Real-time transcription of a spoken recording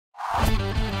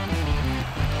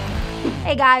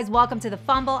Hey guys, welcome to the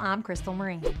Fumble. I'm Crystal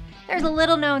Marine. There's a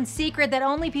little-known secret that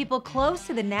only people close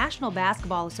to the National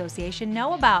Basketball Association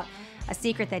know about. A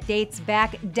secret that dates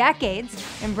back decades,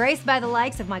 embraced by the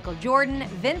likes of Michael Jordan,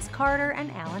 Vince Carter, and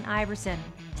Allen Iverson.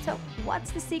 So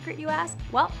what's the secret, you ask?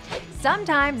 Well,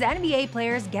 sometimes NBA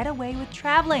players get away with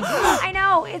traveling. I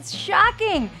know, it's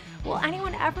shocking. Will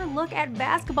anyone ever look at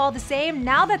basketball the same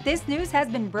now that this news has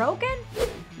been broken?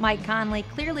 Mike Conley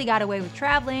clearly got away with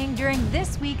traveling during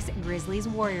this week's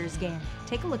Grizzlies-Warriors game.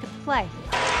 Take a look at the play.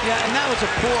 Yeah, and that was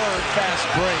a poor fast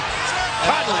break.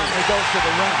 Conley goes to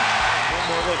the rim. One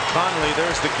more look, Conley,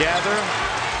 there's the gather.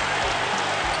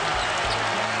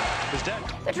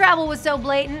 The travel was so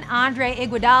blatant,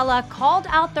 Iguodala called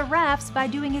out the refs by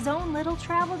doing his own little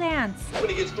travel dance. When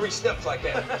he gets 3 steps like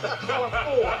that.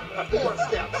 Or 4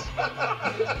 steps.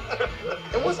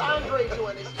 And what's Andre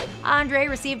doing? Andre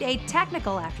received a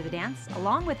technical after the dance,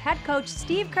 along with head coach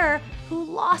Steve Kerr, who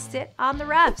lost it on the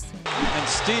refs. And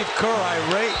Steve Kerr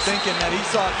irate, thinking that he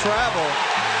saw travel.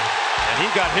 And he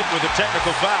got hit with a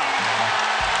technical foul.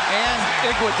 And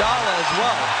Iguodala as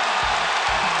well.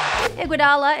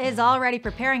 Iguodala is already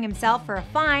preparing himself for a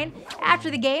fine.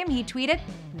 After the game, he tweeted,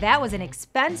 "That was an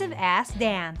expensive-ass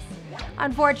dance."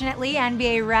 Unfortunately,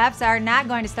 NBA refs are not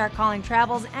going to start calling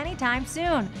travels anytime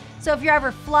soon. So if you're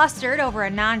ever flustered over a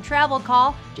non-travel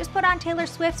call, just put on Taylor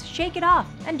Swift's Shake It Off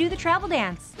and do the travel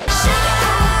dance.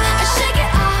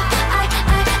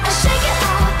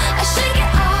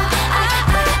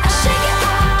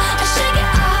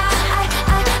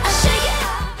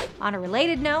 On a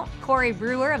related note, Corey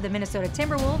Brewer of the Minnesota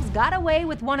Timberwolves got away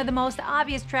with one of the most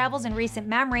obvious travels in recent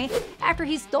memory after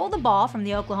he stole the ball from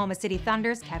the Oklahoma City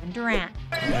Thunder's Kevin Durant.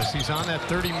 Yes, he's on that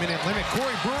 30-minute limit.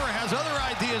 Corey Brewer has other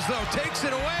ideas, though. Takes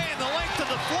it away in the length of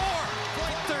the floor.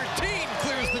 Flight 13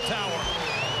 clears the tower.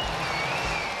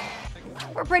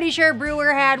 We're pretty sure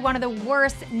Brewer had one of the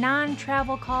worst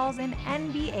non-travel calls in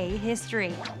NBA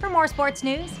history. For more sports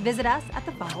news, visit us at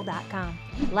thefumble.com.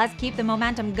 Let's keep the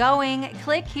momentum going.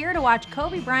 Click here to watch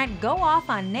Kobe Bryant go off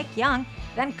on Nick Young,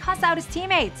 then cuss out his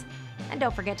teammates. And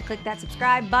don't forget to click that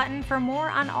subscribe button for more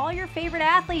on all your favorite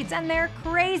athletes and their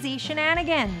crazy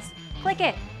shenanigans. Click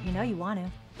it. You know you want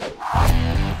to.